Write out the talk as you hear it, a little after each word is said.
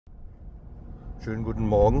Schönen guten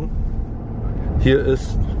Morgen. Hier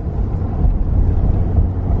ist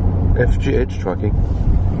FGH Trucking.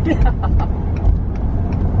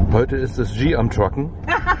 Heute ist das G am Trucken.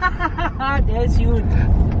 Der ist gut.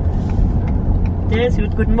 Der ist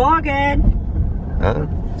gut. Guten Morgen. Ja,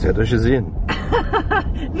 sie hat euch gesehen.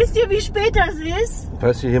 Wisst ihr, wie spät das ist?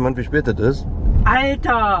 Weiß hier jemand, wie spät das ist?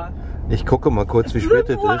 Alter. Ich gucke mal kurz, wie spät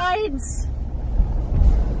das ist. 5:01 Uhr.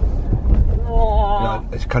 Oh. Ja,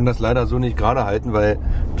 ich kann das leider so nicht gerade halten, weil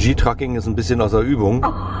G-Trucking ist ein bisschen außer Übung.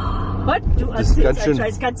 Oh, du Das ist ganz schön.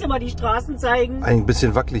 Scheiß. Kannst du mal die Straßen zeigen? Ein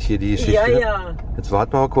bisschen wackelig hier die Geschichte. Ja, ja. Jetzt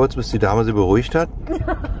warten wir mal kurz, bis die Dame sie beruhigt hat.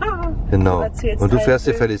 Genau. Und du fährst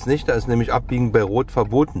hier gefälligst nicht, da ist nämlich Abbiegen bei Rot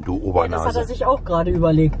verboten, du Obernase. Das hat er sich auch gerade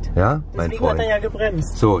überlegt. Ja, mein Deswegen Freund. hat er ja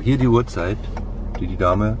gebremst. So, hier die Uhrzeit, die die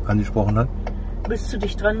Dame angesprochen hat. Bist du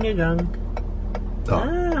dich dran gegangen? Da.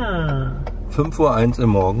 Ah. 5:01 Uhr im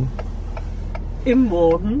Morgen. Im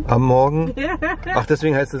Morgen. Am Morgen? Ach,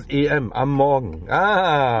 deswegen heißt es EM, am Morgen.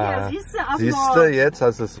 Ah! Ja, siehst du, am Siehst du, Morgen. jetzt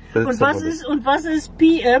hast du das Bild. Und was ist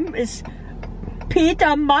PM? Ist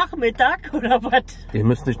Peter Nachmittag oder was? Ihr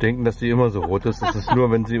müsst nicht denken, dass die immer so rot ist. Das ist nur,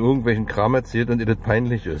 wenn sie irgendwelchen Kram erzählt und ihr das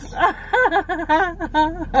peinlich ist.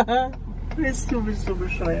 Bist du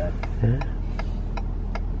bescheuert.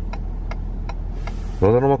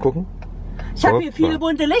 Wollen wir noch mal gucken? Ich habe hier viele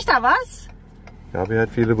bunte Lichter, was? Ich habe hier halt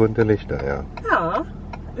viele bunte Lichter, ja. Ja,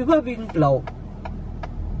 überwiegend blau.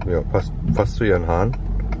 Ja, passt zu ihren Haaren.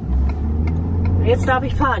 Jetzt darf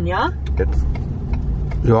ich fahren, ja? Jetzt.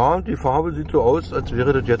 Ja, die Farbe sieht so aus, als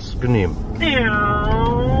wäre das jetzt genehm. Ja.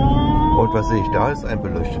 Und was sehe ich da? Ist ein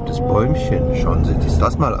beleuchtetes Bäumchen. Schauen Sie sich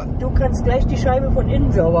das mal an. Du kannst gleich die Scheibe von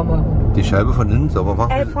innen sauber machen. Die Scheibe von innen sauber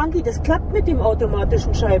machen? Ey, Frankie, das klappt mit dem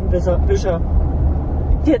automatischen Scheibenwischer.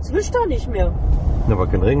 Jetzt wischt er nicht mehr. Na, aber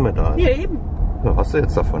kein Regen mehr da. Ja, eben. Was hast du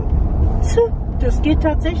jetzt davon? Das geht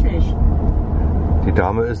tatsächlich. Die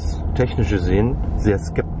Dame ist technisch gesehen sehr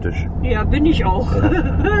skeptisch. Ja, bin ich auch. Ja. Sie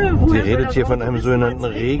Woher soll redet das hier auch von einem wissen, sogenannten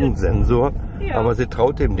als Regensensor, Ja. aber sie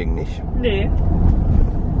traut dem Ding nicht. Nee.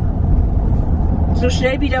 So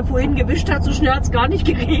schnell wie der vorhin gewischt hat, so schnell hat es gar nicht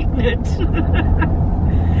geregnet.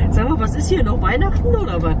 Sag mal, was ist hier noch? Weihnachten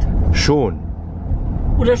oder was? Schon.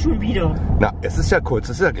 Oder schon wieder? Na, es ist ja kurz,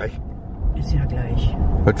 es ist ja gleich. Ist ja gleich.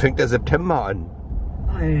 Heute fängt der September an.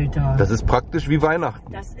 Alter. Das ist praktisch wie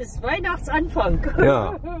Weihnachten. Das ist Weihnachtsanfang.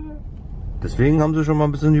 Ja. Deswegen haben sie schon mal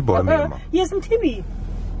ein bisschen die Bäume Aber gemacht. hier ist ein Timmy.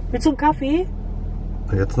 Mit so einem Kaffee?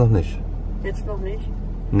 Jetzt noch nicht. Jetzt noch nicht.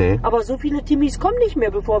 Nee. Aber so viele Timmys kommen nicht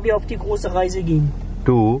mehr, bevor wir auf die große Reise gehen.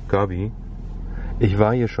 Du, Gabi, ich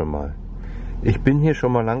war hier schon mal. Ich bin hier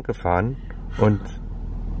schon mal lang gefahren und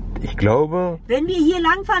ich glaube... Wenn wir hier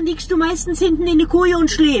langfahren, liegst du meistens hinten in die Koje und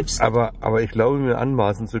schläfst. Aber ich glaube mir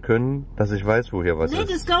anmaßen zu können, dass ich weiß, wo hier was Nee,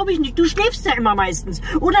 ist. das glaube ich nicht. Du schläfst ja immer meistens.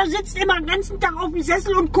 Oder sitzt immer den ganzen Tag auf dem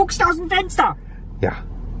Sessel und guckst aus dem Fenster. Ja.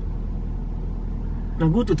 Na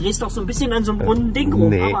gut, du drehst doch so ein bisschen an so einem runden Ding rum,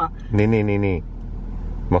 Nee. aber... Nee.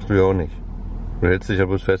 Machst du ja auch nicht. Du hältst dich ja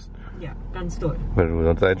bloß fest, Ja, ganz toll. weil du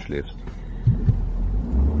sonst einschläfst.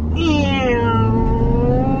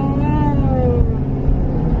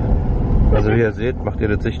 Also wie ihr seht, macht ihr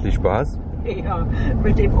das sichtlich Spaß. Ja,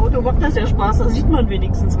 mit dem Auto macht das ja Spaß, da sieht man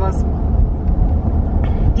wenigstens was.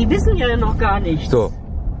 Die wissen ja noch gar nichts. So.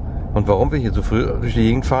 Und warum wir hier so früh durch die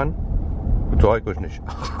Gegend fahren? Betäubt euch nicht.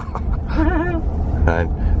 Nein,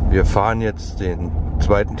 wir fahren jetzt den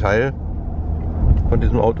zweiten Teil von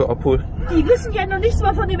diesem Auto abholen. Die wissen ja noch nichts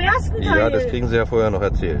mal von dem ersten Teil. Ja, das kriegen sie ja vorher noch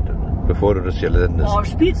erzählt, bevor du das hier sendest. Oh,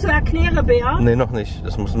 spielst du Erklärebär? Nee, noch nicht.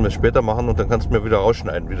 Das müssen wir später machen und dann kannst du mir wieder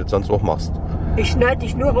rausschneiden, wie du das sonst auch machst. Ich schneide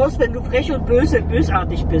dich nur raus, wenn du frech und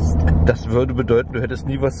bösartig bist. Das würde bedeuten, du hättest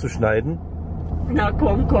nie was zu schneiden? Na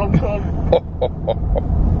komm.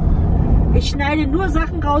 Ich schneide nur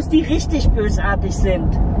Sachen raus, die richtig bösartig sind.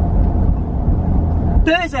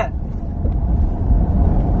 Böse!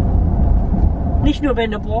 Nicht nur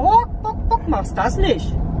wenn du Bock machst, das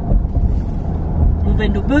nicht. Und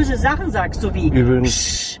wenn du böse Sachen sagst, so wie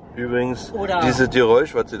Übrigens, Oder- dieses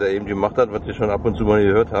Geräusch, was sie da eben gemacht hat, was ihr schon ab und zu mal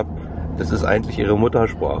gehört habt, das ist eigentlich ihre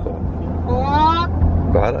Muttersprache.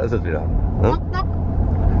 War also wieder. Ne?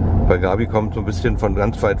 Weil Gabi kommt so ein bisschen von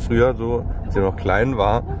ganz weit früher, so als sie noch klein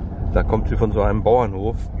war. Da kommt sie von so einem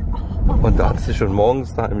Bauernhof. Und da hat sie schon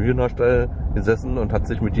morgens da im Hühnerstall gesessen und hat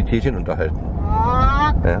sich mit die Tierchen unterhalten.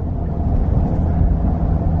 Ja.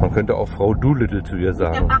 Man könnte auch Frau Doolittle zu ihr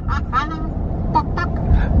sagen.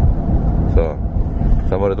 So,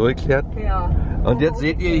 jetzt haben wir das durchgeklärt. Ja. Und jetzt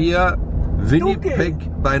seht ihr hier Winnipeg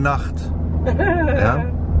bei Nacht. Ja?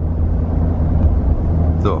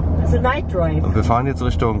 So, Das ist ein Night Drive. und wir fahren jetzt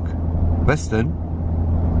Richtung Westen.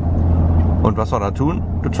 Und was wir da tun,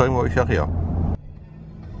 das zeigen wir euch nachher.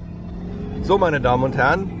 So, meine Damen und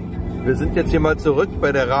Herren, wir sind jetzt hier mal zurück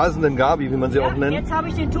bei der rasenden Gabi, wie man sie auch nennt. Jetzt habe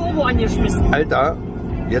ich den Turbo angeschmissen. Alter,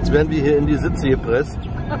 jetzt werden wir hier in die Sitze gepresst,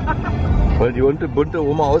 weil die bunte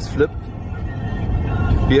Oma ausflippt.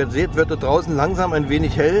 Wie ihr seht, wird da draußen langsam ein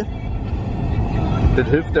wenig hell. Das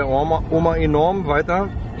hilft der Oma enorm weiter.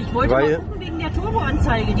 Ich wollte mal gucken wegen der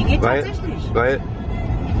Turboanzeige, die geht tatsächlich. Weil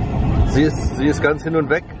sie ist ganz hin und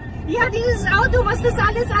weg. Ja, dieses Auto, was das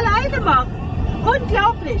alles alleine macht.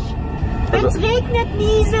 Unglaublich. Wenn es regnet,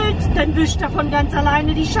 nieselt, dann wischt er von ganz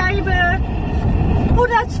alleine die Scheibe.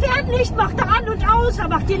 Oder das Fernlicht macht er an und aus, er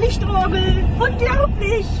macht die Lichtorgel.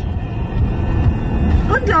 Unglaublich.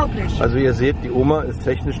 Unglaublich. Also ihr seht, die Oma ist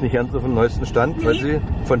technisch nicht ganz auf dem neuesten Stand, weil sie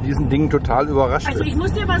von diesen Dingen total überrascht ist. Also ich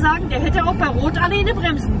muss dir mal sagen, der hätte auch bei Rot alleine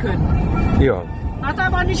bremsen können. Ja. Hat er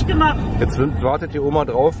aber nicht gemacht. Jetzt wartet die Oma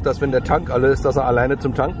drauf, dass wenn der Tank alle ist, dass er alleine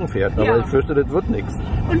zum Tanken fährt. Aber ich fürchte, das wird nichts.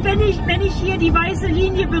 Und wenn ich hier die weiße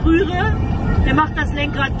Linie berühre, dann macht das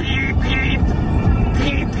Lenkrad dreht.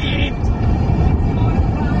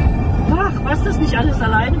 Ach, was das nicht alles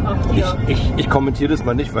alleine macht hier. Ich kommentiere das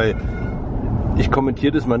mal nicht, weil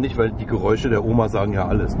die Geräusche der Oma sagen ja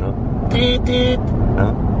alles, ne?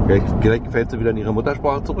 Ja? Gleich fällt sie wieder in ihre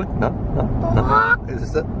Muttersprache zurück, ne?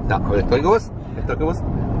 Ist das? Ja, hab ich doch gewusst.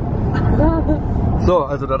 So,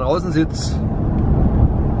 also da draußen sieht's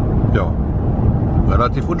ja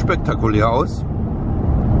relativ unspektakulär aus.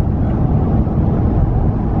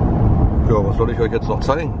 Ja, was soll ich euch jetzt noch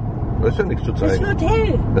zeigen? Da ist ja nichts zu zeigen. Es wird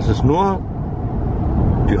hell. Das ist nur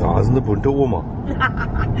die rasende bunte Oma.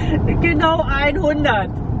 Genau 100.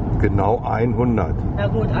 Genau 100. Na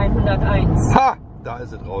gut, 101. Ha! Da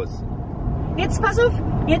ist es raus. Jetzt pass auf,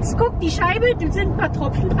 jetzt guck, die Scheibe, da sind ein paar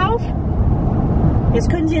Tropfen drauf. Jetzt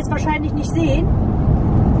können Sie jetzt wahrscheinlich nicht sehen.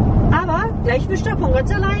 Aber gleich wischt er von ganz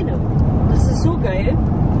alleine. Das ist so geil.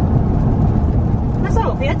 Pass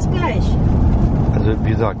auf, jetzt gleich. Also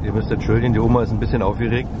wie gesagt, ihr müsst entschuldigen, die Oma ist ein bisschen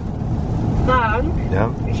aufgeregt. Frank, ja?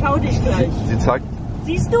 Ich schau dich gleich. Sie zeigt.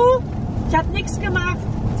 Siehst du? Ich hab nichts gemacht.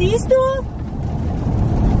 Siehst du?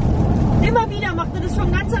 Immer wieder macht er das von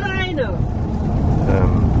ganz alleine.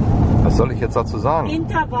 Was soll ich jetzt dazu sagen?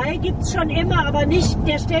 Intervall gibt's schon immer, aber nicht,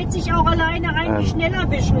 der stellt sich auch alleine ein, wie schnell er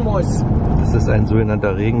wischen muss. Das ist ein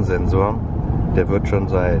sogenannter Regensensor. Der wird schon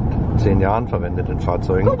seit 10 Jahren verwendet in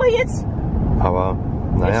Fahrzeugen. Guck mal jetzt. Aber,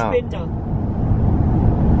 naja. Jetzt spinnt er.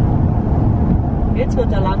 Jetzt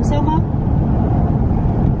wird er langsamer.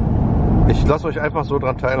 Ich lasse euch einfach so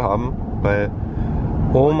dran teilhaben, weil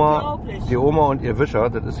die Oma und ihr Wischer,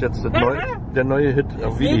 das ist jetzt der neue Hit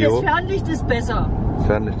auf Video. Nee, das Fernlicht ist besser. Das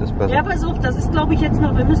Fernlicht ist besser. Ja, pass auf, das ist glaube ich jetzt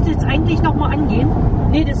noch, wir müssten jetzt eigentlich noch mal angehen.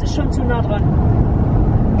 Nee, das ist schon zu nah dran.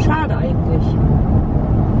 Schade eigentlich.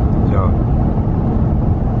 Ja.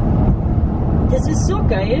 Das ist so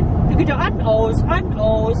geil. Da geht er an, aus,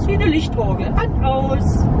 wie eine Lichtorgel. An,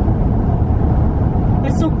 aus.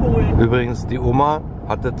 Das ist so cool. Übrigens, die Oma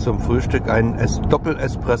hatte zum Frühstück einen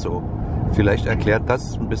Doppel-Espresso. Vielleicht erklärt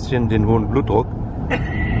das ein bisschen den hohen Blutdruck.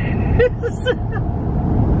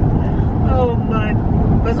 Oh Mann.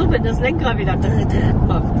 Was so, wenn das Lenkrad wieder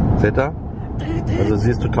macht. Seht ihr? Also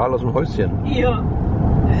sie ist total aus dem Häuschen. Ja.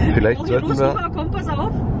 Vielleicht sollten wir pass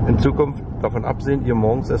auf. in Zukunft davon absehen, ihr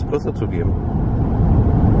morgens Espresso zu geben.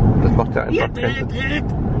 Das macht ja einfach keinen Sinn.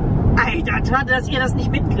 Alter, schade, dass ihr das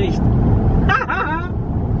nicht mitkriegt.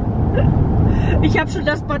 Ich habe schon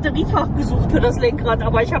das Batteriefach gesucht für das Lenkrad,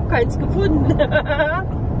 aber ich habe keins gefunden.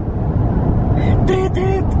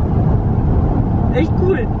 Echt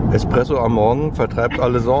cool. Espresso am Morgen vertreibt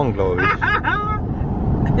alle Sorgen, glaube ich.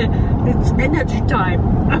 It's Energy Time.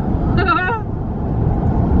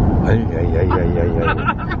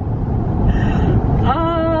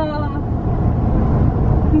 Ah,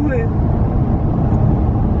 cool.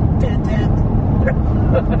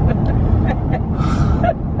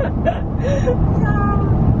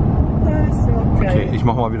 Okay, ich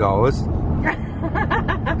mach mal wieder aus.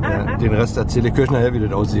 Ja, den Rest erzähle ich euch nachher, wie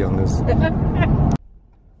das ausgegangen ist.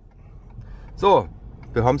 So,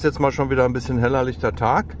 wir haben es jetzt mal schon wieder ein bisschen heller lichter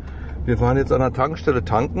Tag. Wir fahren jetzt an der Tankstelle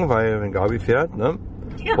tanken, weil wenn Gabi fährt, ne,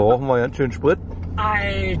 brauchen wir ganz schön Sprit.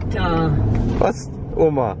 Alter. Was,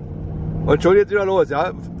 Oma? Und schon jetzt wieder los,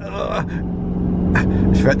 ja?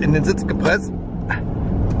 Ich werde in den Sitz gepresst.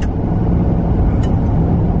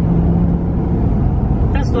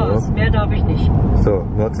 Das war's, mehr darf ich nicht. So,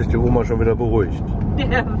 nun hat sich die Oma schon wieder beruhigt.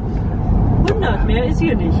 Ja. 100, mehr ist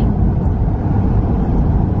hier nicht.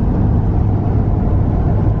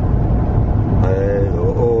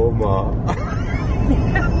 Hallo Oma.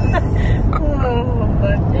 Oh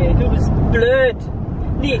Mann, ey, du bist blöd.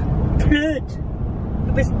 Nee, blöd.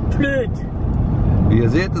 Du bist blöd. Wie ihr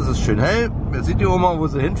seht, es ist schön hell. Ihr seht die Oma, wo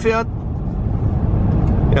sie hinfährt.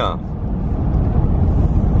 Ja.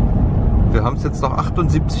 Wir haben es jetzt noch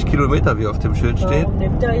 78 Kilometer, wie auf dem Schild steht. Warum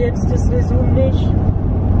nimmt er jetzt das Resum nicht?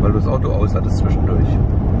 Weil du das Auto aus hattest zwischendurch.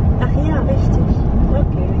 Ach ja, richtig.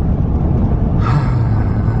 Okay.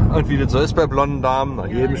 Und wie das so ist bei blonden Damen, nach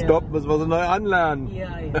Ja, jedem ja. Stopp müssen wir sie neu anlernen. Ja,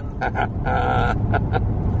 ja.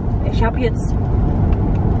 Ich habe jetzt...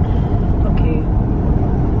 Okay.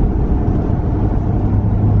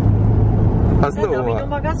 Was Dann eine darf ich Oma? noch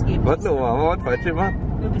mal Gas geben. Was eine Oma? Haben wir was falsch gemacht?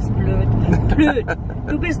 Du bist blöd. Blöd.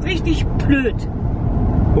 Du bist richtig blöd.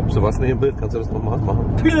 Ups, du warst nicht im Bild. Kannst du das nochmal machen?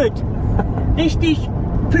 Blöd. Richtig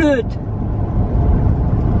blöd.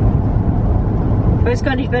 Ich weiß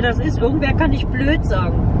gar nicht, wer das ist. Irgendwer kann nicht blöd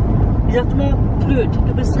sagen. Ich sagt immer blöd.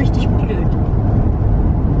 Du bist richtig blöd.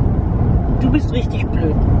 Du bist richtig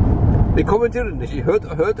blöd. Ich kommentiere nicht. Ich hört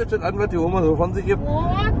euch das an, was die Oma so von sich gibt.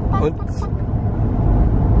 Und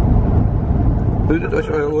bildet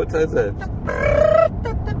euch euer Urteil selbst.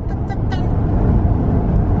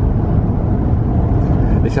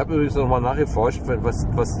 Ich habe übrigens noch mal nachgeforscht,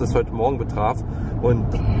 was das heute Morgen betraf. Und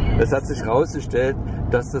es hat sich herausgestellt,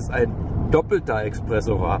 dass das ein doppelter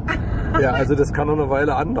Espresso war. Ja, also das kann noch eine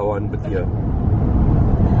Weile andauern mit dir.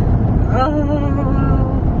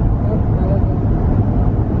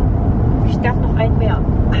 Ich darf noch einen mehr.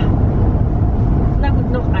 Na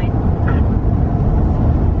gut, noch einen.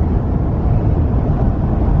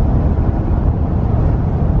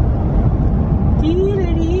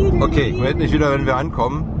 Okay, ich melde mich wieder, wenn wir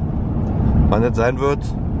ankommen. Wann das sein wird,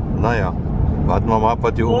 naja, warten wir mal ab,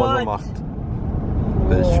 was die Oma so macht.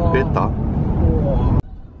 Bis später.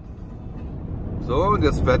 So, und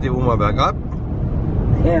jetzt fährt die Oma bergab.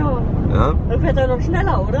 Ja. Ja? Dann fährt er noch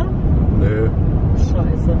schneller, oder? Nö.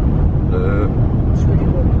 Scheiße. Nö.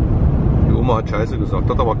 Entschuldigung. Die Oma hat Scheiße gesagt,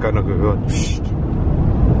 hat aber keiner gehört. Psst.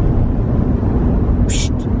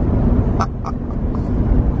 Psst.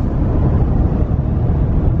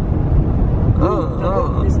 Da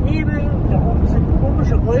oben ist Nebel, da oben sind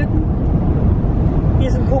komische Wolken.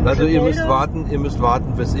 Hier sind komische Also ihr Felder. müsst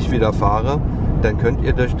warten, bis ich wieder fahre. Dann könnt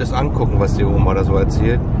ihr euch das angucken, was die Oma da so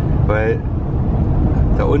erzählt. Weil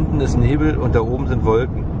da unten ist Nebel und da oben sind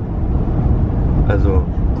Wolken. Also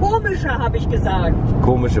Komische, habe ich gesagt.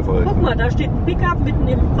 komische Wolken. Guck mal, da steht ein Pickup mitten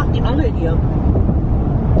im... Ach, die Angel hier.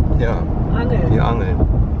 Ja, Angel. die Angeln.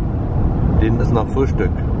 Denen ist nach Frühstück.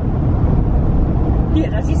 Hier,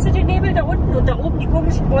 da siehst du den Nebel da unten und da oben die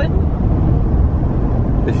komischen Wolken.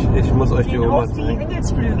 Ich muss euch die Sehen Oma aus wie zeigen.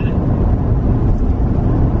 Engelsflügel.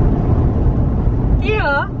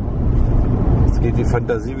 Ja. Jetzt geht die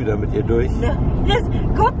Fantasie wieder mit ihr durch. Das,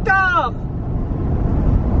 guck doch!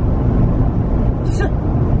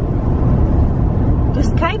 Du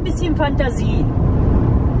hast kein bisschen Fantasie.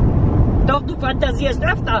 Doch, du fantasierst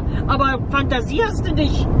öfter, aber fantasierst du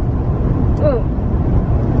nicht. Oh.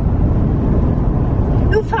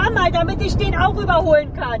 Du fahr mal, damit ich den auch überholen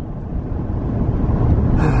kann.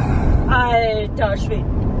 Alter Schwede.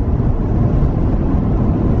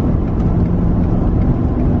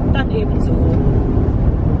 Dann ebenso.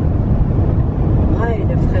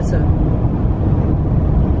 Meine Fresse.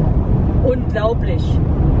 Unglaublich.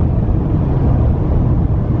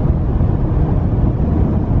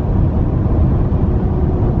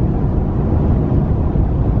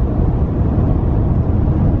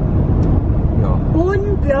 Ja.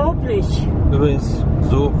 Unglaublich. Übrigens,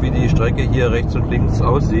 so wie die Strecke hier rechts und links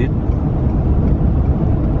aussieht,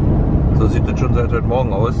 so sieht das schon seit heute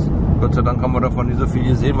Morgen aus. Gott sei Dank haben wir davon nicht so viel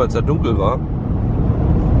gesehen, weil es ja dunkel war.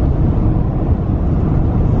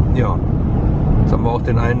 Ja, jetzt haben wir auch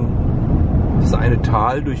das eine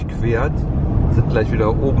Tal durchquert, sind gleich wieder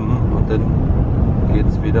oben und dann geht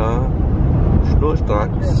es wieder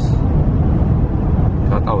schnurstracks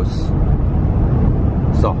geradeaus.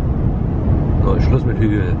 So, Schluss mit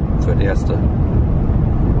Hügel für das Erste.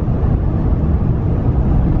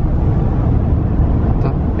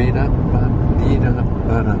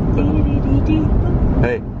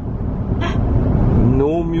 Hey,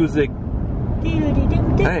 no music.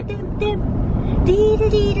 Hey.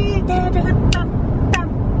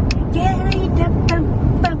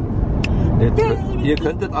 Ihr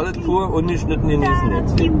könntet alle pur ungeschnitten genießen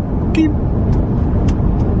jetzt hier.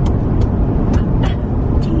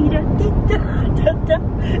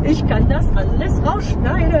 Ich kann das alles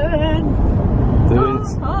rausschneiden.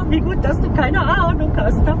 Übrigens, Wie gut, dass du keine Ahnung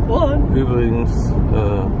hast davon. übrigens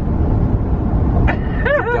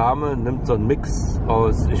die Dame nimmt so einen Mix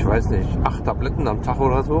aus, ich weiß nicht, 8 Tabletten am Tag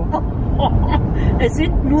oder so. Es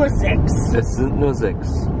sind nur 6. Es sind nur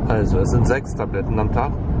 6. Also es sind 6 Tabletten am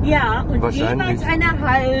Tag. Ja, und Wahrscheinlich- jeweils eine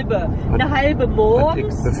halbe. Eine halbe Und ich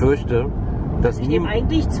morgens. befürchte, dass, Ich nehme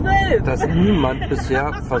eigentlich 12. dass niemand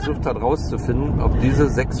bisher versucht hat herauszufinden, ob diese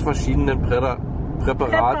 6 verschiedenen Präparate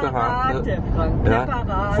Frank, ja,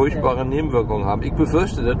 Präparate. furchtbare Nebenwirkungen haben. Ich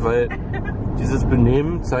befürchte das, weil dieses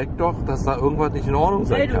Benehmen zeigt doch, dass da irgendwas nicht in Ordnung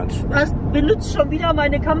sein kann. Du benutzt schon wieder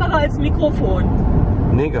meine Kamera als Mikrofon.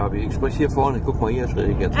 Nee, Gabi, ich spreche hier vorne. Guck mal, hier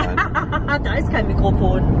schräg jetzt rein. Da ist kein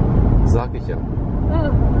Mikrofon. Sag ich ja.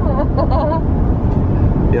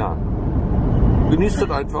 Ja. Genießt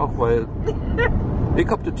das einfach, weil ich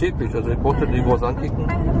hab das täglich. Also ich brauche das nicht groß ankicken.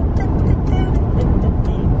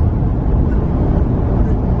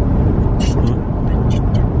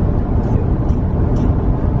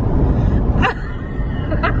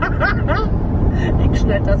 Ich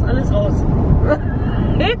schneide das alles raus.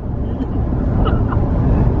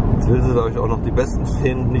 Jetzt will sie euch auch noch die besten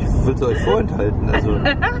Szenen nicht, will sie euch vorenthalten. Also.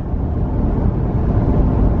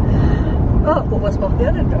 Oh, was macht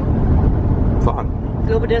der denn da? Fahren. Ich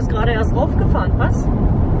glaube, der ist gerade erst raufgefahren, was?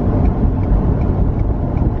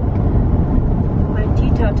 Ein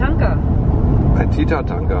Tita-Tanker. Ein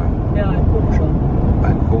Tita-Tanker. Ja, ein komischer.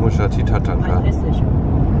 Ein komischer Tita-Tanker. Ein hässlicher.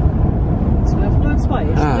 1202.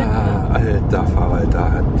 Alter Fahrer,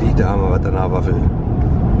 da hat die Dame was an der Waffel.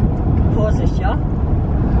 Vorsicht, ja?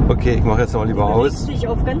 Okay, ich mache jetzt mal lieber aus. Sich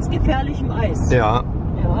auf ganz gefährlichem Eis. Ja.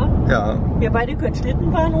 Ja. Ja. Wir beide können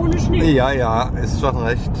Schlitten fahren ohne Schnee. Ja, ja, ist schon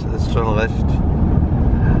recht, ist schon recht.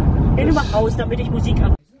 Hey, du mach aus, damit ich Musik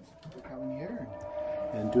an. Coming here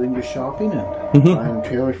and doing your shopping and buying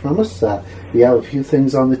trailers from us. We have a few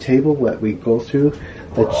things on the table that we go through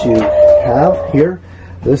that you have here.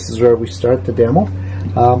 This is where we start the demo.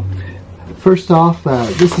 First off,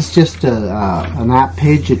 this is just an app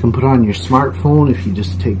page you can put on your smartphone. If you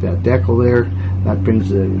just take that decal there, that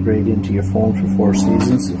brings it right into your phone for 4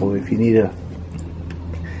 seasons. So if you need to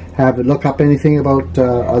have it look up anything about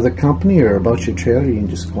other company or about your trailer, you can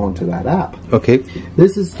just go onto that app. Okay.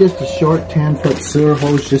 This is just a short 10-foot sewer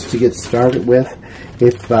hose just to get started with.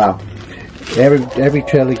 If every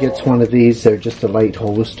trailer gets one of these, they're just a light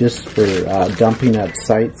hose just for dumping at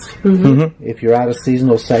sites. If you're at a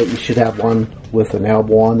seasonal site, you should have one with an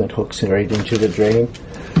elbow on that hooks right into the drain.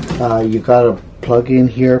 You got a plug in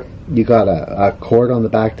here. You got a cord on the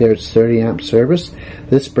back there. It's 30 amp service.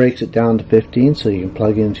 This breaks it down to 15, so you can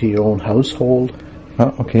plug into your own household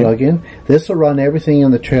plug in. This will run everything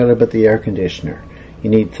in the trailer but the air conditioner. You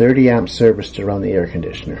need 30 amp service to run the air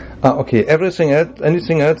conditioner. Okay. Everything else,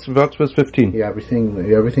 anything else works with 15. Yeah,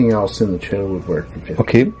 everything else in the trailer would work for 15.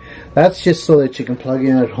 Okay. That's just so that you can plug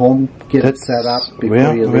in at home, get it set up before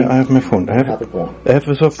you leave. Where I have my phone. I have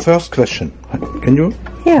the first question. Can you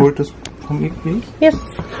hold this for me, please? Yes.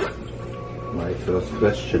 My first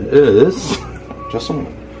question is just a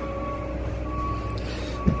moment.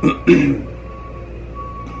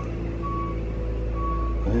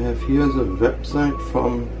 I have here the website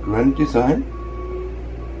from Grand Design.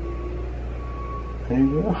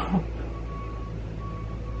 Anywhere?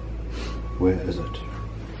 Where is it?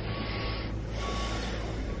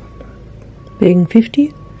 Wegen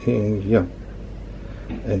 50? Yeah.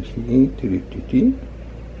 And here,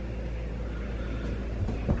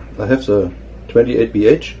 I have the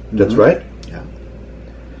 28BH, that's right? Yeah.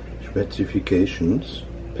 Specifications,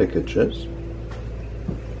 packages.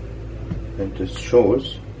 And this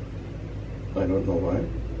shows, I don't know why,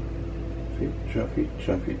 feature,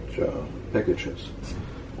 packages.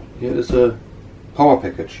 Here is a power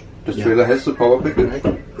package. This trailer has the power package,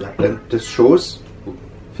 and this shows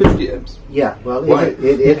 50 amps. Yeah, well, Why?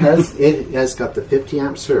 it has got the 50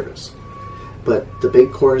 amp service, but the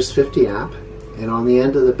big cord is 50 amp, and on the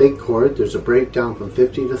end of the big cord there's a breakdown from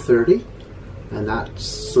 50 to 30, and that's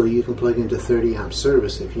so you can plug into 30 amp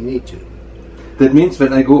service if you need to. That means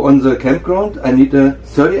when I go on the campground, I need a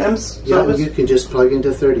 30 amps service? Yeah, you can just plug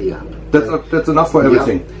into 30 amp. That's enough for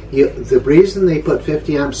everything? Yeah, the reason they put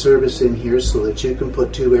 50 amp service in here is so that you can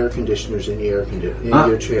put 2 air conditioners in your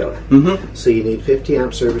trailer. So you need 50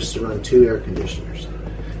 amp service to run 2 air conditioners.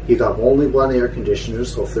 You got only 1 air conditioner,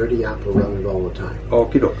 so 30 amp will run it all the time.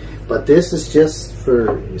 Okay. But this is just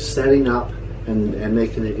for setting up and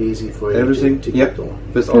making it easy for you to get going.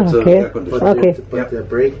 Without the air conditioner. But the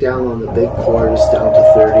breakdown on the big cord is down to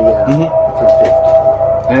 30 amp from 50.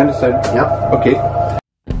 I understand. Yep. Okay.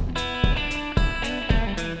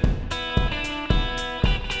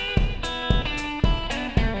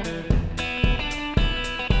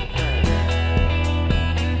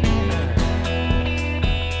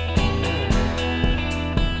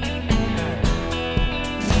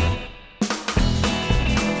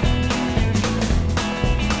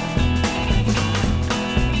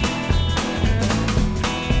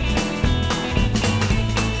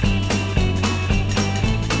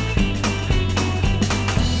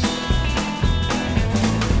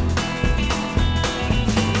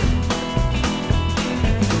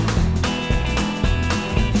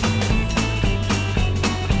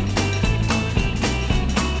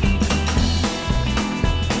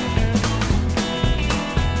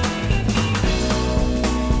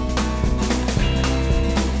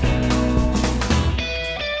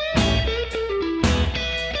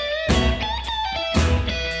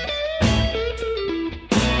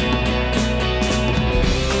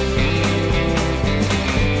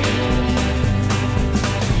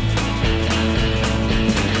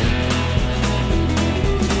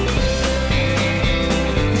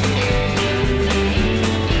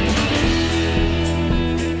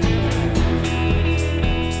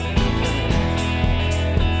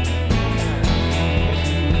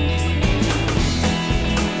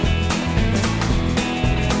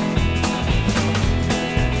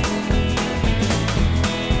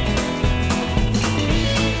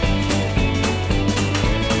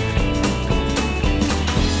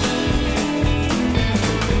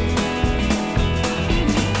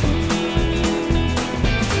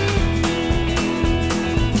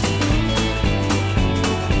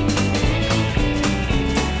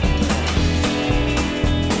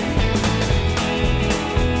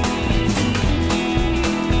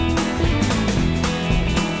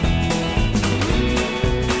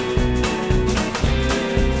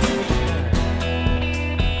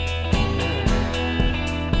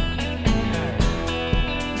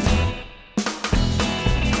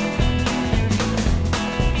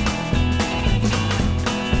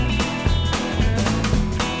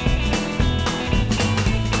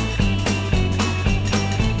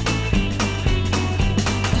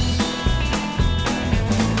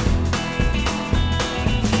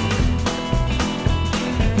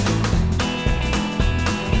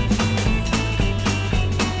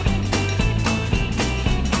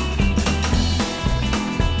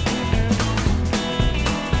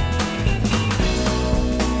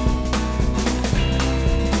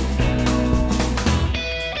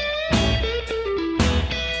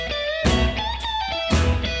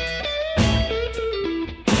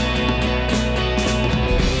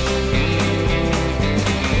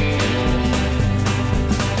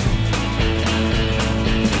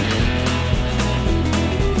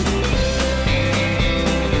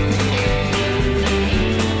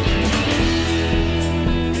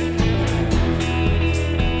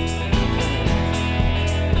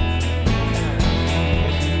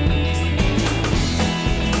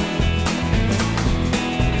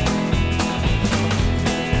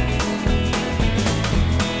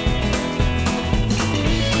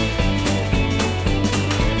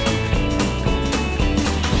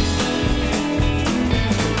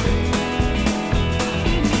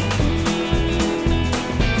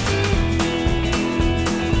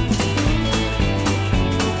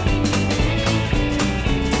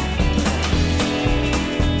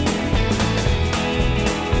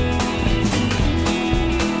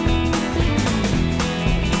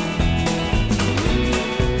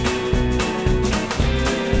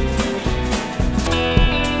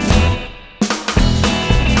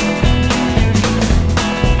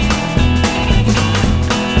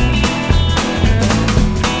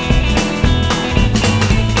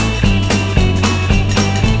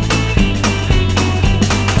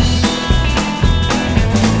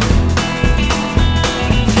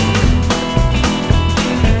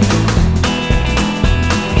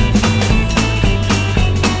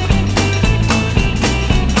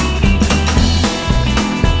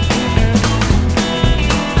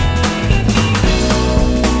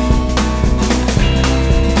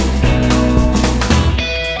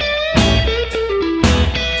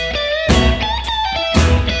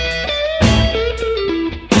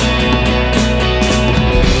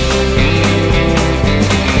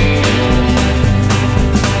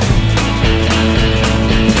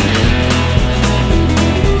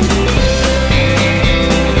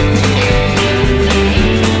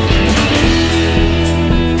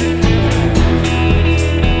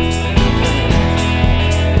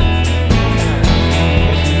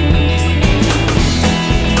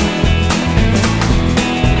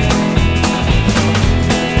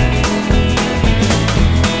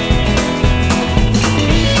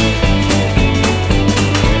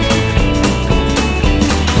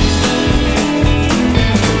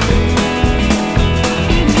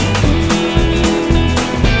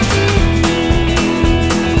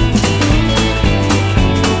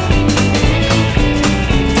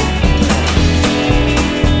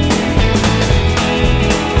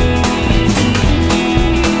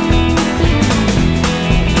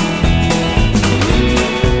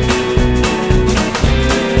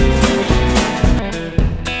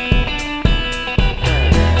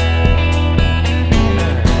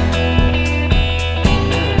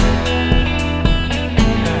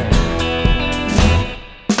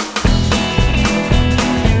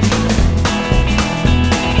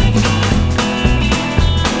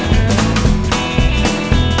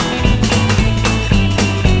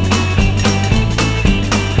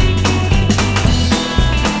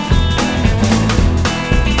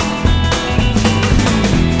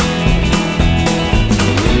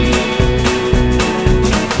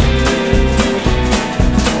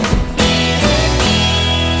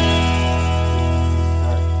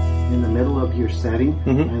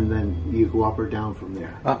 go up or down from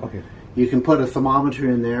there. Ah, okay. You can put a thermometer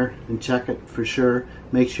in there and check it for sure.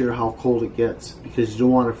 Make sure how cold it gets, because you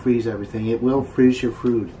don't want to freeze everything. It will freeze your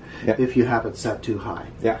food if you have it set too high.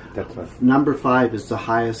 Yeah, that's right. Number 5 is the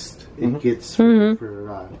highest it gets for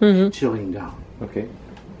chilling down. Okay.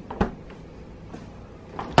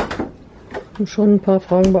 Schon ein paar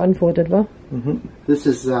Fragen beantwortet, wa? This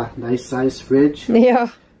is a nice size fridge. Ja.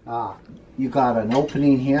 You got an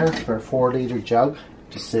opening here for a 4-liter jug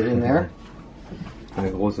to sit in there.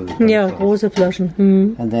 Eine große. Ja, große Flaschen.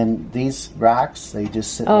 Mhm. And then these racks, they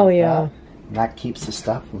just sit Oh, like yeah. that. And that keeps the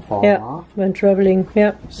stuff from falling Ja, off. when traveling.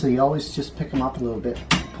 Ja. So you always just pick them up a little bit,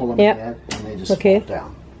 pull them Yeah. ahead, and they just Okay. fall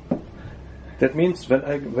down. That means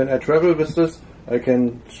when I travel with this, I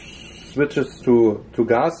can switch it to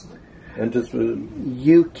gas, and this will.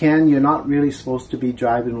 You can. You're not really supposed to be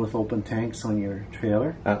driving with open tanks on your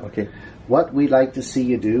trailer. Ah, okay. What we like to see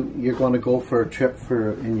you do, you're going to go for a trip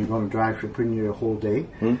and you're going to drive for pretty near a whole day.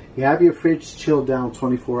 You have your fridge chilled down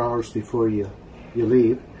 24 hours before you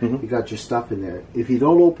leave. You got your stuff in there. If you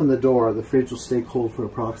don't open the door, the fridge will stay cold for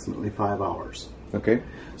approximately 5 hours. Okay.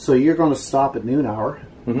 So you're going to stop at noon hour.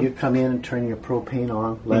 You come in and turn your propane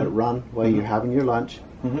on, let it run while you're having your lunch,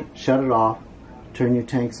 shut it off, turn your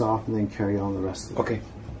tanks off, and then carry on the rest of the day.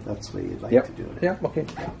 That's the way you'd like to do it. Yeah, okay.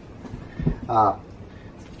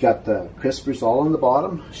 Got the crispers all on the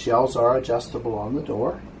bottom. Shelves are adjustable on the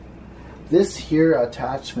door. This here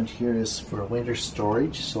attachment here is for winter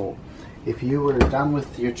storage. So if you were done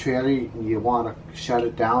with your trailer and you want to shut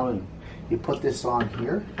it down, and you put this on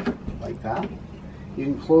here like that, you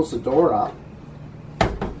can close the door up,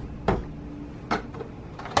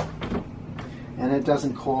 and it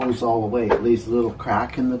doesn't close all the way. It leaves a little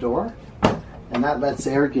crack in the door, and that lets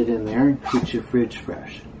air get in there and keeps your fridge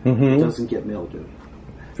fresh. It doesn't get mildew.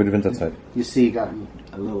 Für die Winterzeit. You see, you got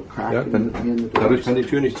a little crack Ja, in the door. dadurch kann die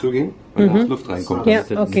Tür nicht zugehen, weil da Luft reinkommt. Ja, Das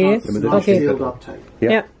ist okay. It's not Okay. sealed up tight.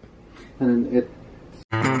 Ja. And then it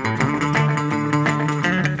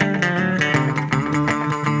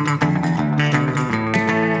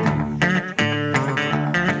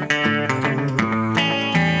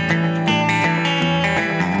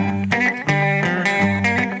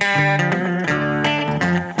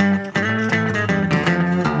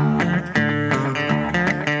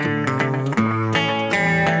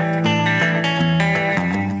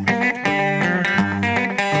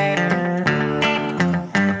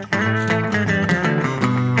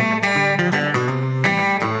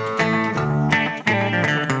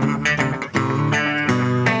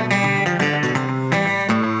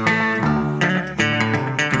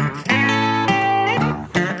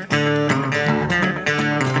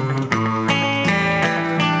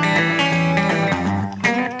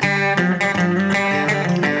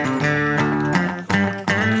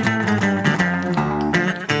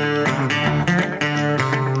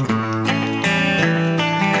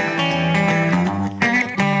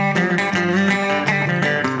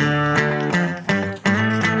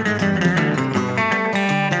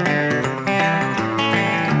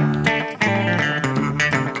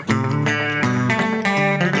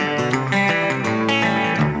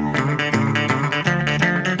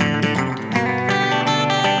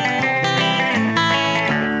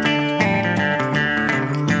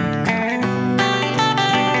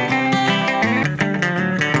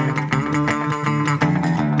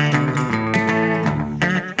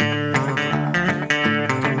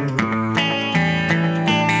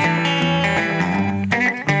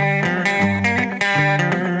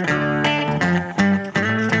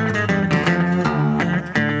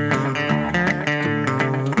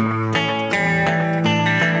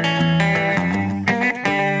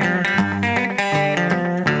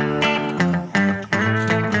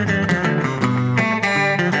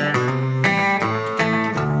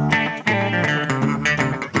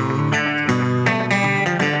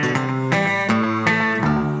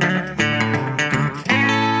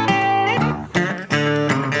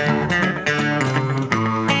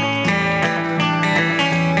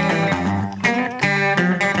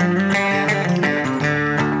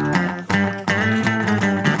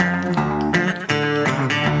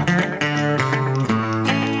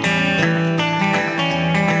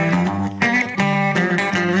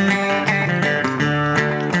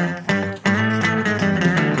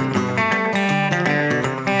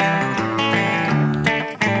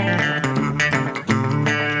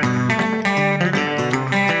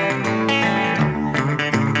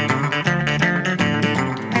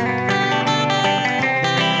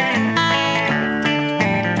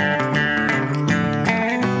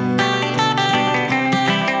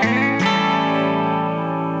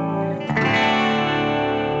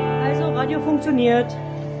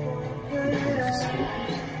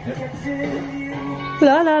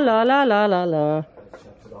La la la la la la la.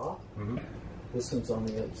 Shuts it off. This one's on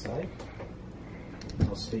the outside.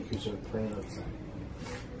 Those speakers are playing outside.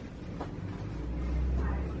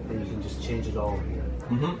 And you can just change it all here.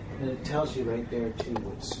 And it tells you right there too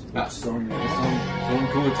which zone you're in. Zone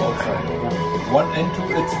 2 it's outside. Yeah. 1 and 2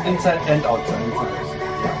 it's inside and outside.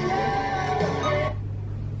 Yeah.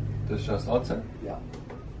 That's just outside? Yeah.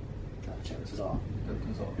 That shuts it off. That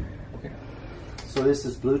is all. Okay. So this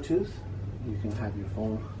is Bluetooth. You can have your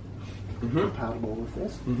phone compatible with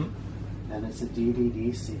this. And it's a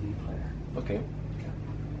DVD CD player. Okay.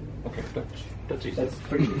 Okay, that's easy. That's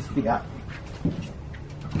pretty easy. Yeah.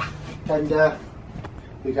 And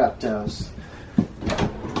we got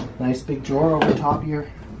nice big drawer over top here.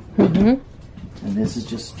 And this is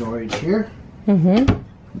just storage here. And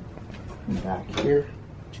back here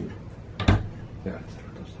too. Yeah,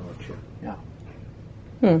 that's storage here.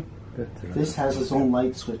 Yeah. This has its own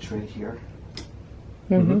light switch right here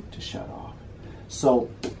to shut off. So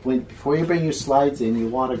before you bring your slides in, you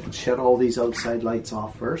want to shut all these outside lights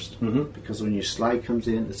off first, because when your slide comes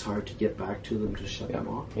in, it's hard to get back to them to shut them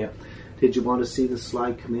off. Yeah. Did you want to see the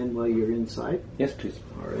slide come in while you're inside? Yes, please.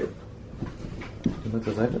 All right.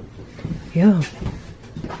 Ja.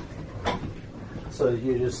 So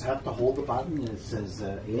you just have to hold the button and it says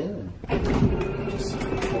in and just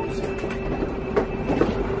close it.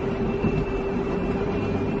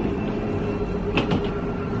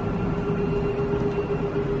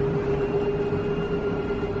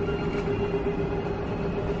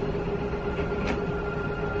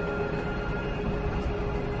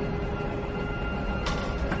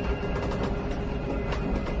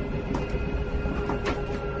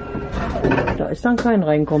 Da ist dann kein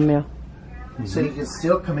Reinkommen mehr. So you can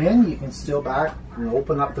still come in, you can still back and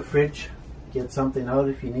open up the fridge, get something out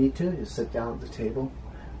if you need to. You sit down at the table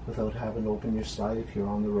without having to open your slide if you're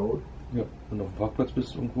on the road. Ja, wenn du auf dem Parkplatz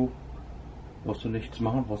bist irgendwo, brauchst du nichts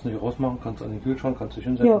machen, brauchst nicht rausmachen, kannst an den Kühlschrank, kannst dich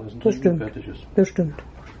hinsetzen, Ja, bis das stimmt. fertig ist. Bestimmt.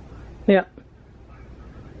 Ja.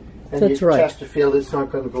 And That's your right. Chesterfield is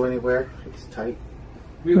not going to go anywhere. It's tight.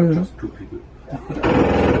 We are just 2 people.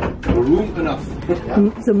 Room enough.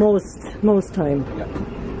 The most time. Ja.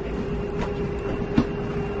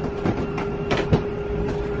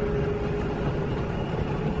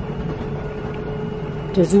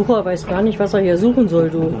 Der Sucher weiß gar nicht, was er hier suchen soll,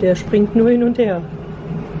 du. Der springt nur hin und her.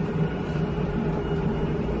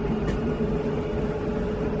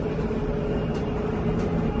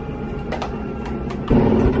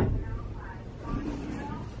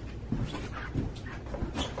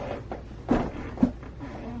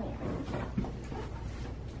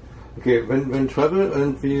 Okay, when travel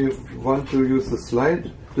and we want to use the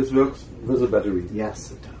slide, this works with a battery.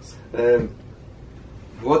 Yes, it does.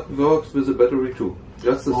 What works with a battery too?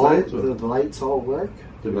 Just the slide? The lights all work.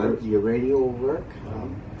 The lights? Your radio will work.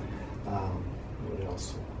 What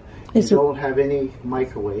else? Is You it- don't have any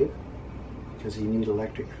microwave because you need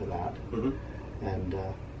electric for that. And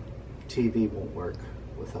TV won't work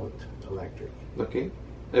without electric. Okay.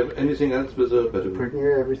 Anything else with a battery? Pretty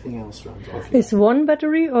near everything else runs off Is one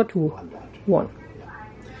battery or two? one battery. One.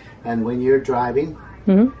 And when you're driving,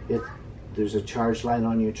 there's a charge line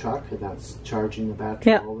on your truck, and that's charging the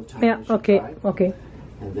battery Ja, all the time ja, as you okay, drive. okay.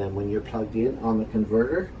 And then when you're plugged in on the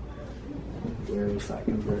converter, where is that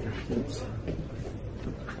converter? Oops.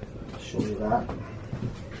 I'll show you that.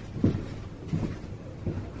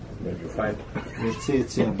 Where do you find? You see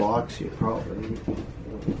it's in a box here, probably.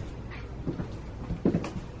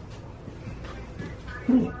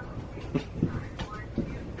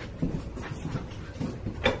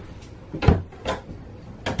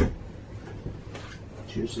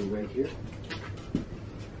 It's usually right here.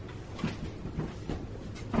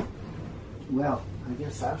 Well, I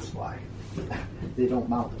guess that's why they don't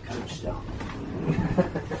mount the couch down.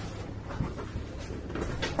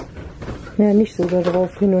 Ja, nicht so da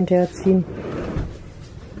drauf hin und her ziehen.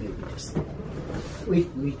 Maybe just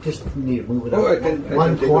we just need to move it Oh, I up can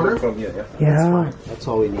one take a corner. look from here. Yeah. Ja. That's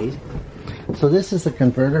all we need. So this is the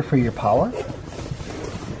converter for your power.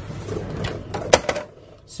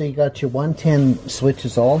 So you got your 110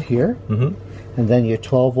 switches all here, and then your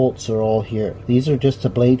 12 volts are all here. These are just a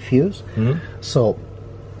blade fuse. So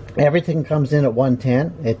everything comes in at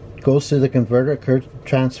 110. It goes through the converter,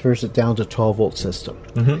 transfers it down to 12 volt system.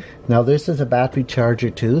 Now this is a battery charger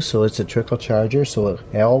too, so it's a trickle charger. So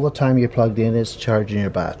all the time you're plugged in, it's charging your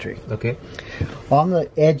battery. Okay. On the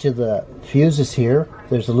edge of the fuses here,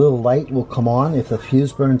 there's a little light will come on. If the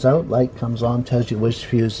fuse burns out, light comes on, tells you which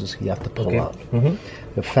fuses you have to pull out.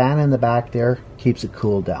 The fan in the back there keeps it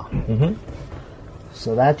cooled down.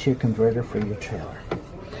 So that's your converter for your trailer.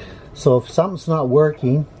 So if something's not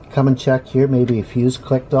working, come and check here. Maybe a fuse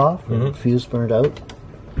clicked off, or a fuse burned out.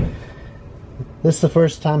 This is the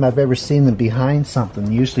first time I've ever seen them behind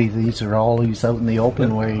something. Usually these are always out in the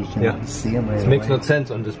open where you can see them right away. It makes no sense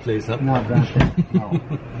on this place, huh? No, no.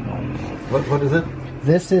 What is it?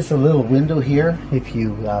 This is a little window here. If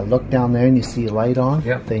you look down there and you see a light on,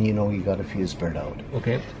 then you know you got a fuse burned out.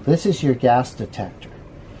 Okay. This is your gas detector.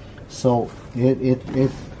 So it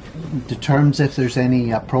determines if there's any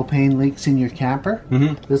propane leaks in your camper.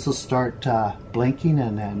 This will start blinking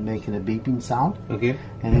and then making a beeping sound. Okay.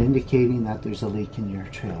 And indicating that there's a leak in your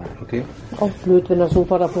trailer. Okay. Auch blöd, wenn das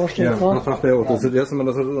Sofa davor steht. Ja, das fragt er auch. Das ist das erste Mal,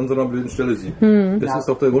 dass er das an so einer blöden Stelle sieht. Das ist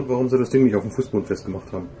auch der Grund, warum sie das Ding nicht auf dem Fußboden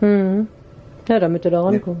festgemacht haben. Ja, damit du da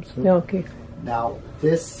rankommst. Ja, okay. Now,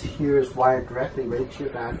 this here is wired directly right to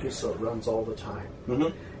your battery, so it runs all the time.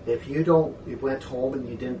 If you went home and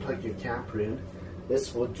you didn't plug your camper in,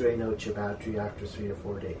 this will drain out your battery after 3 or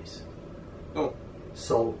 4 days. Oh.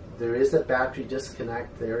 So there is a battery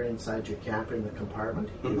disconnect there inside your camper in the compartment.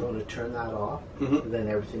 You're going to turn that off, and then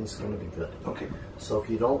everything's going to be good. Okay. So if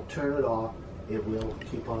you don't turn it off, it will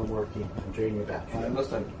keep on working and drain your battery. I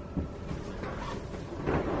understand.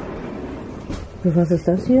 Was ist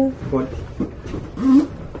das hier?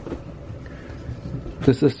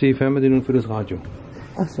 Das ist die Fernbedienung für das Radio.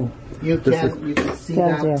 Ach so. You can see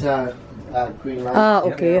that green light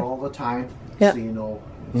okay. all the time, so you know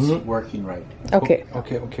it's working right. Okay.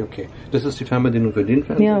 Okay. Das ist die Fernbedienung für den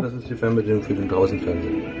Fernseher, das ist die Fernbedienung für den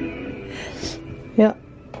Draußenfernseher. Ja.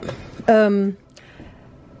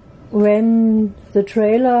 When the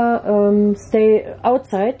trailer stay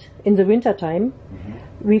outside in the winter time,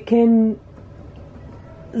 we can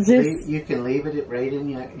You can leave it right in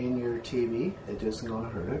your TV. It isn't going to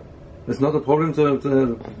hurt it. It's not a problem.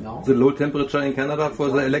 The low temperature in Canada for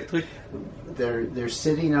the electric. They're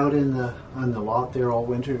sitting out on the lot there all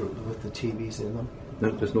winter with the TVs in them.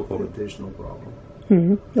 No, there's no problem. There's no problem.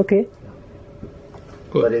 Okay.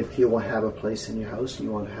 Good. But if you want to have a place in your house and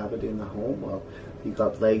you want to have it in the home, well, you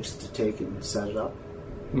got legs to take it and set it up.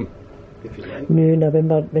 If you like. Nö, na, wenn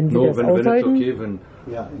wir das aushalten. It's okay,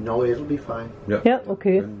 yeah, no, it'll be fine. Yeah,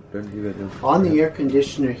 okay. On the air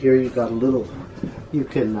conditioner here, you got a little. You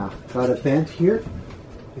can got a vent here.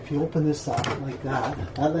 If you open this up like that,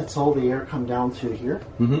 that lets all the air come down through here.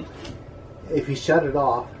 If you shut it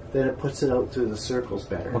off, then it puts it out through the circles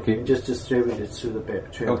better. Okay. And just distribute it through the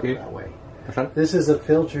trailer that way. Okay. This is a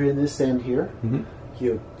filter in this end here.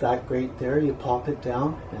 That grate there, you pop it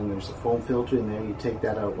down, and there's a foam filter in there. You take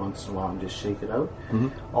that out once in a while and just shake it out.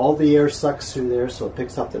 All the air sucks through there, so it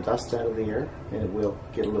picks up the dust out of the air, and it will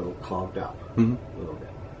get a little clogged up a little bit.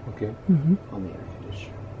 Okay. On the air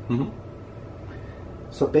conditioner.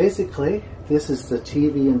 So basically, this is the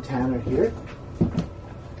TV antenna here,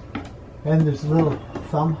 and there's a little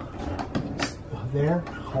thumb there,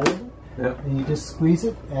 hold it. And you just squeeze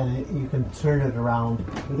it, and you can turn it around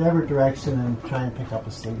whatever direction and try and pick up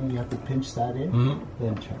a signal. You have to pinch that in,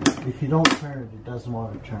 then turn it. If you don't turn it, it doesn't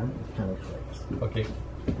want to turn. It kind of clicks. Okay.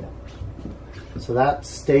 Yeah. So that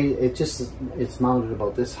it's mounted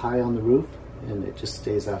about this high on the roof, and it just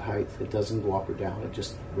stays that height. It doesn't go up or down. It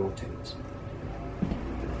just rotates.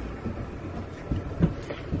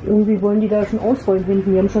 Irgendwie wollen die da schon ausrollen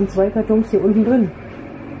hinten. Wir haben schon 2 Kartons hier unten drin.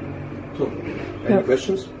 So, any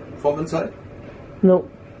questions? From inside? No.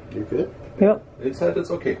 You're good? Yeah. Inside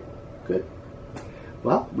it's okay. Good.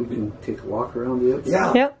 Well, we can take a walk around the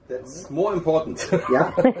outside. Yeah. That's more important.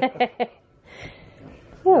 Yeah.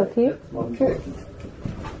 Yeah, okay. Okay.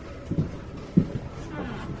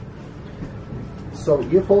 So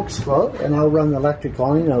you folks go out, and I'll run the electric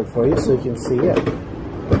awning out for you so you can see it.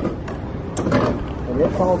 And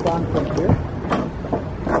it's all done from here.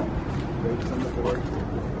 Right from the board.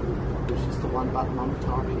 There's just the one button on the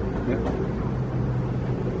top here. You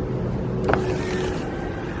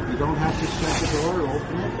don't have to shut the door or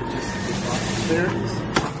open it. It just there it is.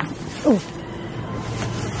 Oh.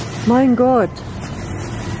 Mein Gott.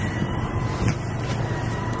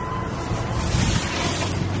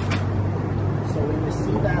 So when you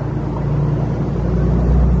see that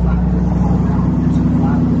flat fall down, there's a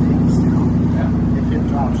flat that takes down. If it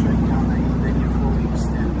drops right down, then you're fully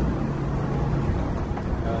extended.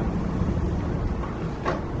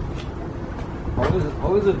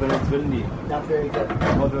 How is it when it's windy? Not very good.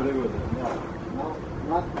 Not very good. No,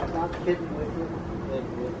 not kidding with you. It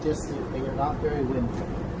just you're not very windy.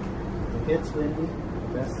 If it's windy,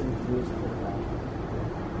 the best thing to do is put it out.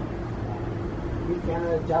 We can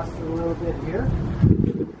adjust a little bit here.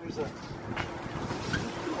 There's a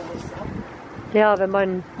Ja, wenn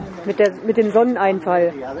man mit dem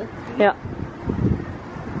Sonneneinfall. Ja.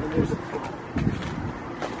 and there's a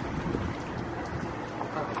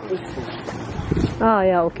Ah,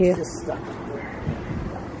 ja, okay. Just stuck.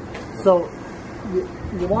 So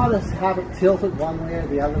you want to have it tilted one way or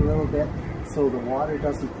the other a little bit, so the water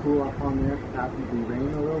doesn't pool up on there. Happen to be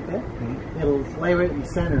rain a little bit. It'll lay right in the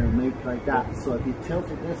center and make like that. So if you tilt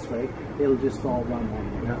it this way, it'll just all run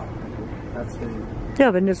one way. That's good.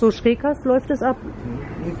 Ja, wenn du es so schräg hast, läuft es ab.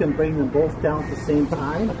 You can bring them both down at the same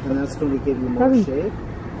time, and that's going to give you more shade.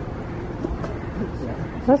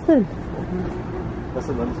 Was denn? Hast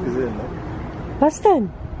du noch nicht gesehen, ne? Was denn?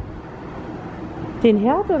 Den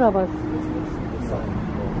Herd oder was?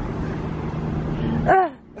 Ah!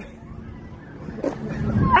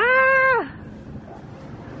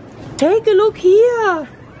 Take a look here!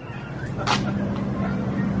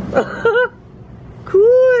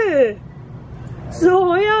 Cool! So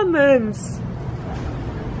Heuermens!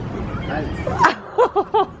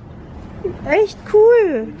 Echt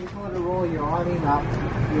cool! If you want to roll your awning up,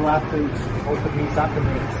 you have to open these up and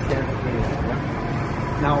extend these.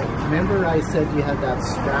 Now, remember I said you had that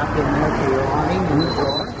strap in there for your awning in the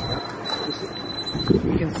door?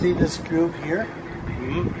 You can see this groove here.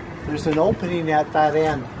 There's an opening at that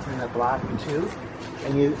end in the black too,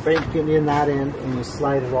 and you break it in that end and you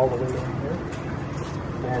slide it all the way in here.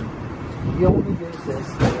 And you only use this,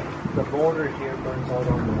 the motor here burns out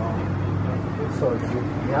on the awning. So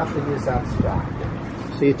you have to use that strap.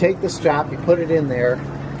 So you take the strap, you put it in there,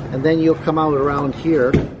 and then you'll come out around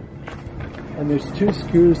here. And there's two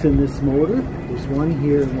screws in this motor. There's one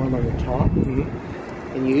here and one on the top.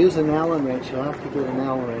 And you use an Allen wrench. You'll have to get an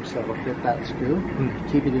Allen wrench that will fit that screw.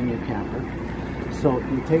 Keep it in your camper. So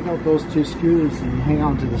you take out those two screws and you hang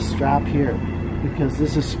on to the strap here, because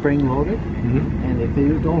this is spring loaded. And if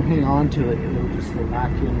you don't hang on to it, it'll just go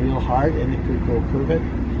back in real hard, and it could go curve it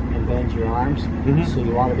and bend your arms. So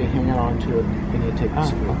you want to be hanging on to it when you take the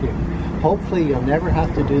screw. Hopefully you'll never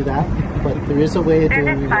have to do that, but there is a way of doing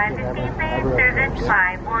it if it ever occurs.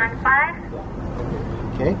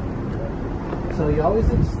 Okay? So you always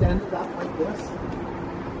extend it up like this.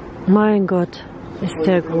 Mein Gott, ist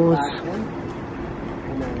der groß.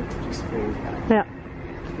 And then it just goes back. Ja.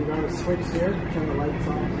 You got a switch there, turn the lights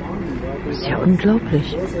on and on. Ist ja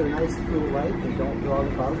unglaublich. Those are a nice cool light, they don't draw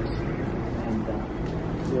the bugs. And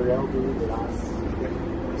your elderly will last.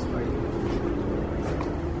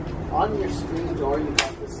 On your screen door, you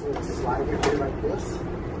got this little slider here like this.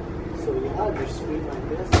 So you have your screen like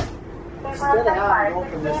this. Instead of having to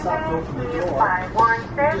open this up to open the door,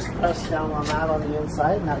 you just press down on that on the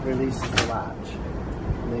inside, and that releases the latch.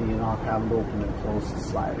 And then you're not having to open and close the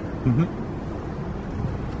slider.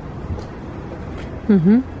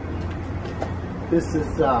 This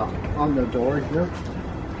is on the door here.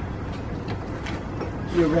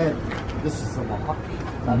 Your red, this is the lock.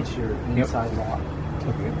 That's your inside lock.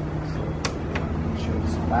 Okay.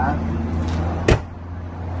 Shows that.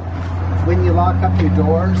 When you lock up your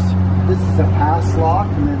doors, this is a pass lock,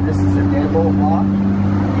 and then this is a deadbolt lock.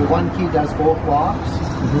 Your one key does both locks.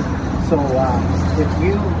 So if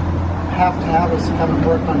you have to have us come and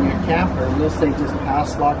work on your camper, and let's say just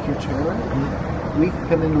pass lock your trailer, we can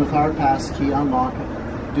come in with our pass key, unlock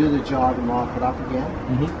it, do the job, and lock it up again.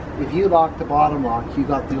 If you lock the bottom lock, you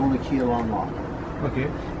got the only key to unlock it. Okay.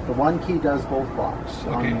 The one key does both locks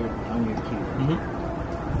on your key.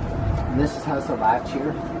 And this has a latch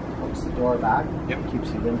here, hooks the door back,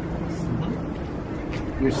 keeps you in place.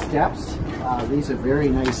 Your steps, these are very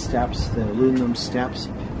nice steps, the aluminum steps.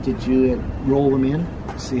 Did you roll them in?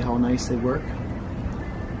 See how nice they work?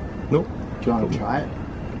 No. Do you want to try it?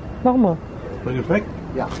 Mach mal. Bring it back?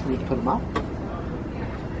 Yeah, you put them up.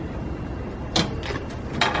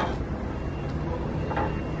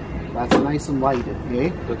 That's nice and light,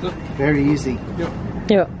 okay? That's it? Very easy.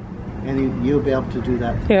 Ja. And you'll be able to do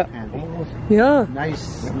that. Ja. Handy. Ja.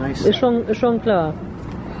 Nice, nice. Ist schon klar.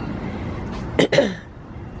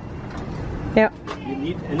 Ja. You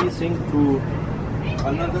need anything to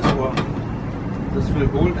under this, or this will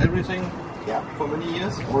hold everything for many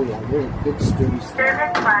years? Oh yeah, very good sturdy stuff.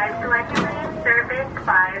 Service 5 to Endlich, service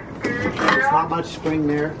 5 to There's not much spring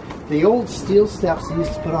there. The old steel steps they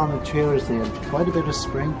used to put on the trailers, they had quite a bit of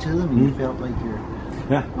spring to them. You felt like you're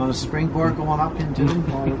on a springboard going up into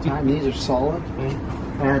them all the time. These are solid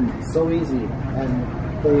and so easy. And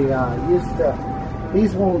they used to,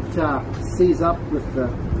 these won't seize up with the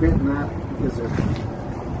grit and that because their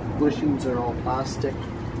bushings are all plastic,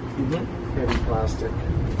 heavy plastic.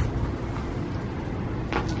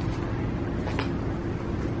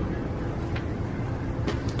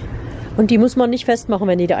 Und die muss man nicht festmachen,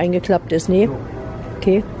 wenn die da eingeklappt ist, nee?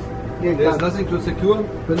 Okay. There's nothing to secure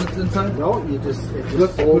when it's inside? No, you just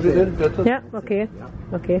Put it in, that's it. Ja, okay.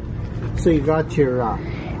 Okay. So you got your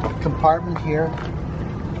compartment here.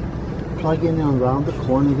 plug in around the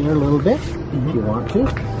corner there a little bit if you want to.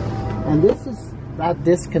 And this is that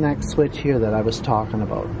disconnect switch here that I was talking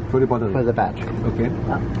about. For the battery? For the battery. Okay.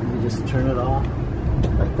 You just turn it off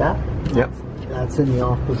like that. Yep. That's in the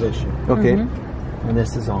off position. Okay. And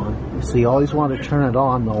this is on. So you always want to turn it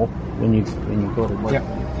on though when you go to work. Yep.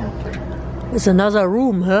 It's another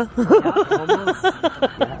room, huh?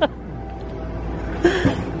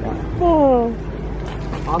 Oh.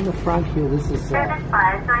 On the front here, this is Service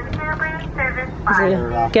 592, please. Service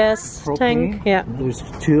 5. Gas propane. tank. Yeah. There's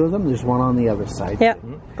two of them. There's one on the other side. Yeah.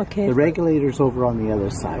 Okay. The regulator's over on the other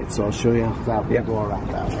side, so I'll show you how that will go around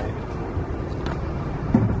that way.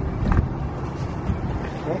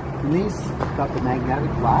 Okay. And these got the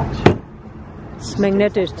magnetic latch. It's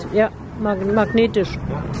magnetic. Yeah. Magnetisch.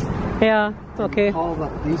 Yeah. Okay.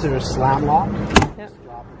 These are a slam lock. Ja. Just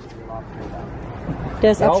drop it to the lock right out. Der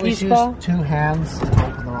ist I always use abschließbar. 2 hands to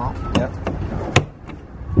open them up. Yep.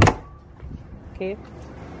 Okay.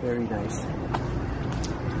 Very nice.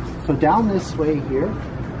 So down this way here,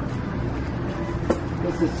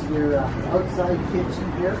 this is your outside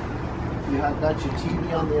kitchen here. You have got your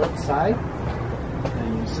TV on the outside,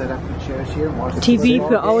 and you set up your chairs here. TV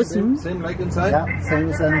für außen. Same like inside? Yeah, same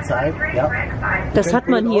as inside. Yeah. Das hat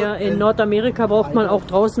man hier. In Nordamerika braucht man auch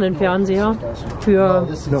draußen einen Fernseher für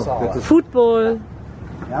This is No, all. that is- Football.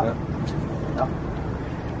 Yeah. Yeah.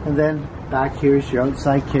 And then back here is your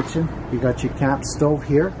outside kitchen. You got your camp stove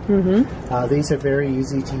here. These are very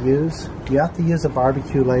easy to use. You have to use a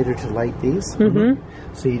barbecue lighter to light these.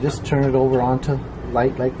 So you just turn it over onto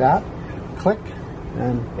light like that, click,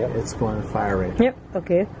 and it's going to fire right up. Ja,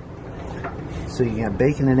 okay. So you can have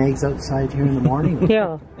bacon and eggs outside here in the morning.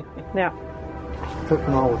 Ja. Ja.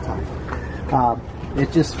 Cooking all the time.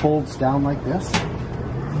 It just folds down like this.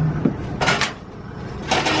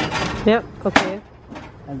 Ja, okay.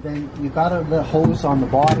 And then you got a little hose on the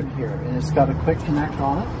bottom here, and it's got a quick connect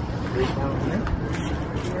on it. Right down here.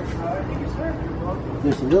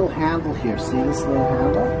 There's a little handle here. See this little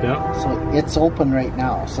handle? Yeah. So it's open right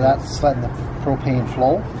now. So that's letting the propane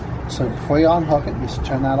flow. So before you unhook it, you just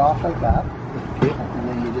turn that off like that. Okay. And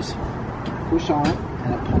then you just push on it,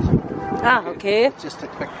 and it pulls it. Ah, okay. It's just a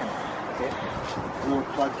quick connect. Okay. A little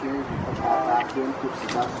plug here. You put that back in, keeps the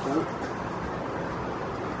dust out.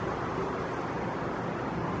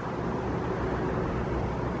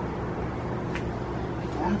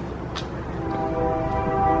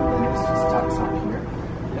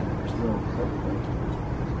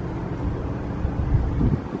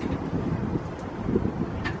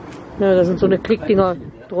 Ja, da sind so eine Klickdinger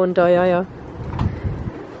drunter, ja, ja.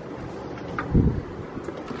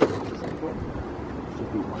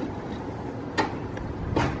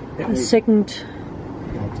 Second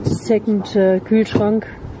Kühlschrank.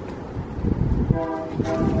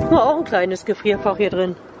 Oh, auch ein kleines Gefrierfach hier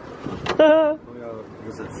drin.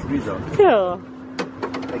 Ja.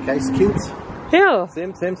 Like ice cubes? Ja.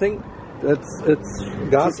 Same thing. It's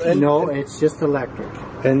gas and No, it's just electric.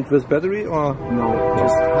 and with battery or No,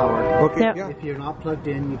 just power. okay. Yeah. Yeah. If you're not plugged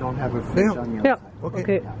in, you don't have a fridge on the Ja. outside.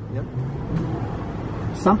 Okay. Yep.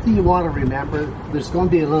 Something you want to remember, there's going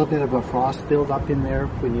to be a little bit of a frost build up in there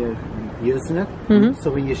when you're using it.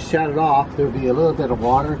 So when you shut it off, there'll be a little bit of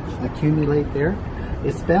water accumulate there.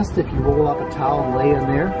 It's best if you roll up a towel and lay in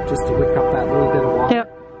there just to wick up that little bit of water. Ja.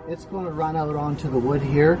 It's going to run out onto the wood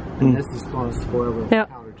here, and this is going to spoil the Ja.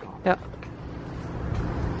 countertop. Ja.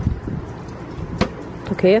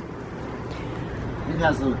 Okay. It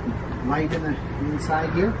has a light in the inside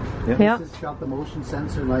here. Ja. This has got the motion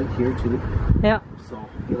sensor light here too. Ja. So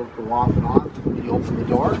it'll go off and on when you open the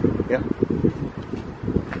door. Yeah.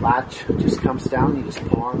 Latch just comes down, you just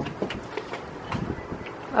pull on it.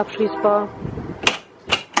 Abschließbar.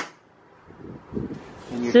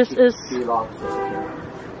 And your This key- is- key locks over here.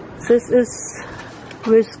 This is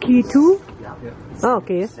Whiskey 2. Yeah. Ah,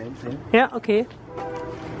 okay. Same thing. Ja, okay.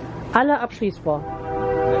 Alle abschließbar.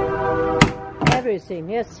 Everything,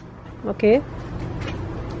 yes. Okay.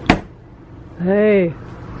 Hey.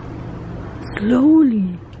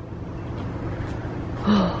 Slowly.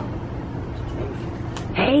 Oh.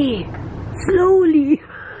 Hey. Slowly.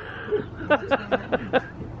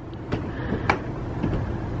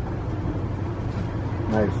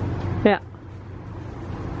 Nice. Ja.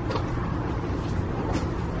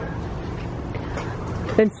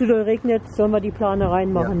 Wenn es zu doll regnet, sollen wir die Plane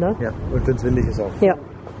reinmachen, ne? Ja. Und wenn es windig ist auch. Ja.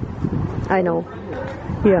 I know.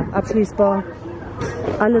 Hier, abschließbar.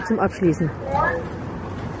 Alle zum Abschließen.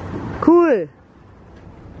 Cool.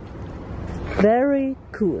 Very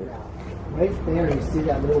cool. Right there, you see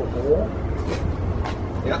that little hole?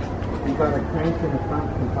 Yeah. You've got a crank in the front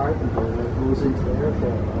compartment there that goes into there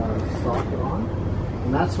to stock it on.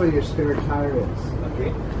 And that's where your spare tire is.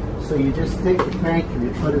 Okay. So you just take the crank and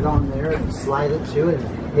you put it on there and slide it to it,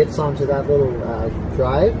 and it hits onto that little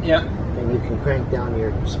drive. Yeah. And you can crank down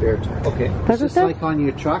your spare tire. Okay. It's just like on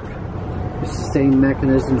your truck. It's the same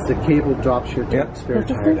mechanism as the cable drops your spare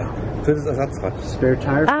tire down. Für das Ersatzrad. Spare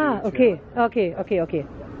tire. Ah, okay, okay, okay, okay.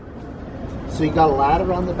 So you got a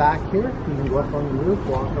ladder on the back here. You can go up on the roof,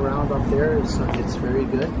 walk around up there. It's very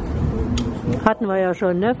good. Hatten wir ja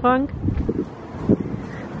schon, ne, Frank?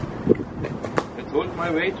 It holds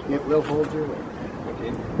my weight. It will hold your weight.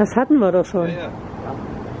 Okay. Das hatten wir doch schon. Yeah.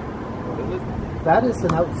 That is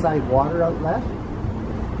an outside water outlet.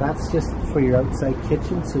 That's just for your outside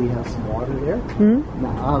kitchen, so you have some water there. Hmm?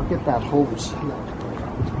 Now I'll get that hose.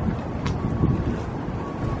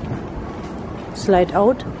 Slide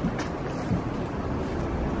out.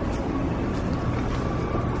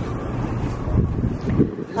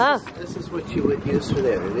 This is what you would use for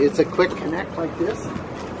that. It's a quick connect like this. So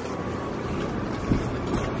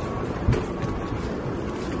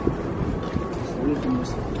you can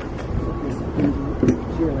just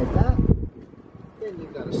here like that. Then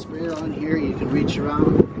you've got a sprayer on here. You can reach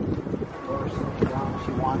around or sit down if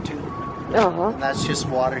you want to. Uh-huh. And that's just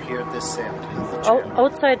water here at this end of the chair.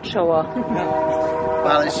 Outside shower.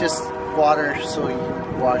 Well, it's just water so you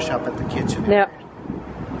wash up at the kitchen. Ja.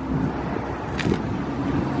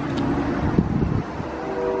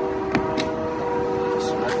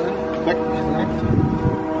 Quick connect.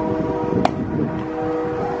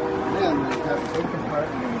 Then you have a big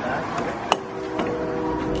compartment in the back.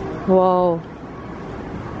 Wow.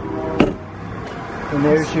 And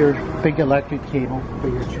there's your big electric cable for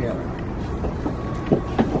your trailer.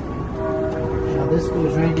 Now this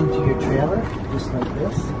goes right into your trailer, just like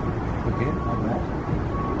this. Okay.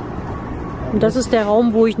 Und das ist der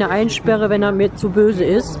Raum, wo ich eine einsperre, wenn er mir zu böse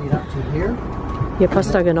ist. Right up to here. Hier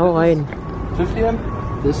passt er genau rein. 50 amp?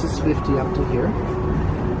 This is 50 up to here.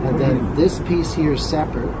 And then this piece here is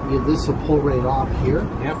separate. This will pull right off here.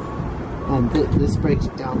 Yep. And this breaks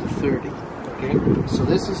it down to 30. Okay. So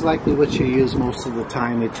this is likely what you use most of the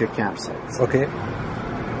time at your campsites. Okay.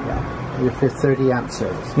 Your 30 amp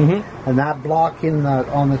service. Mhm. And that block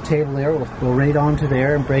on the table there will go right onto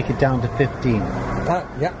there and break it down to 15. Ah,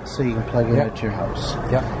 yeah. So you can plug it at your house.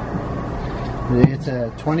 Yeah. It's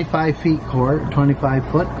a 25 feet cord, 25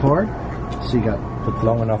 foot cord. So you got That's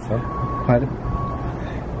long enough, huh? quite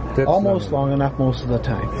That's almost long enough most of the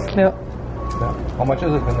time. Ja. Yeah. How much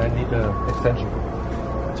is it when I need an extension?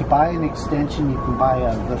 To buy an extension, you can buy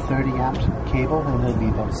the 30 amp cable, and it'll be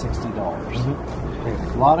about $60. Okay.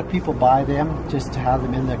 A lot of people buy them just to have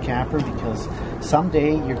them in their camper because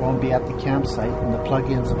someday you're going to be at the campsite and the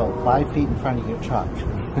plug-in's about 5 feet in front of your truck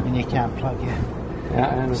and you can't plug in. Yeah,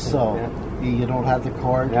 I understand. So you don't have the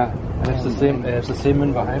cord. Yeah, I have the same. I have the same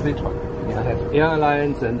in the highway truck. I have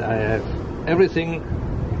airlines and I have everything.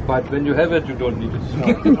 But when you have it, you don't need it.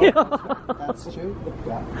 That's true.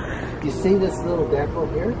 Yeah. You see this little decal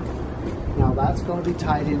here? Now that's going to be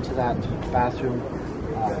tied into that bathroom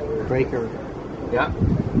breaker. Yeah.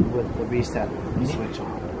 With the reset switch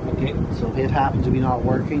on. Okay. So if it happens to be not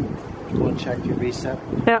working, go and check your reset.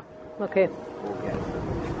 Ja, okay. Okay.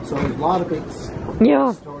 So there's a lot of big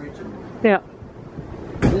Ja. storage in there. Ja.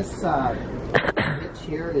 This hitch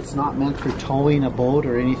here, it's not meant for towing a boat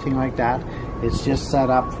or anything like that. It's just set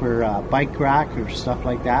up for a bike rack or stuff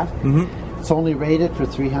like that. Mhm. It's only rated for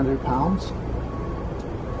 300 pounds.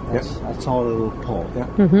 That's all it will pull. Yeah.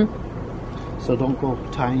 Mhm. So don't go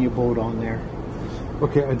tying your boat on there.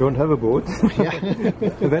 Okay, I don't have a boat. Yeah.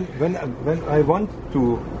 when I want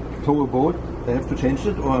to tow a boat, I have to change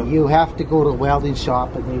it, or You have to go to a welding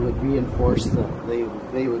shop and they would reinforce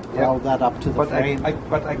they would weld that up to the frame.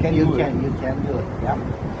 but I can You do can do it. Yeah.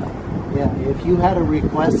 Yeah. If you had a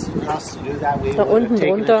request for us to do that, we Da would have unten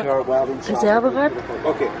taken it drunter to our welding shop. Reserverad. it.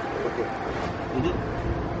 Okay. Okay.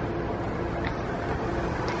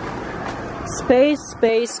 Space,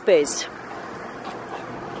 space, space.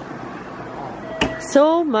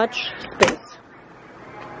 So much space.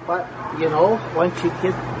 But you know, once you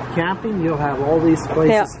get camping, you'll have all these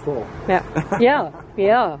places full. Ja. Ja.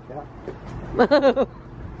 Ja.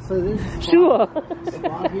 So this is Sure.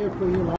 spot here for you.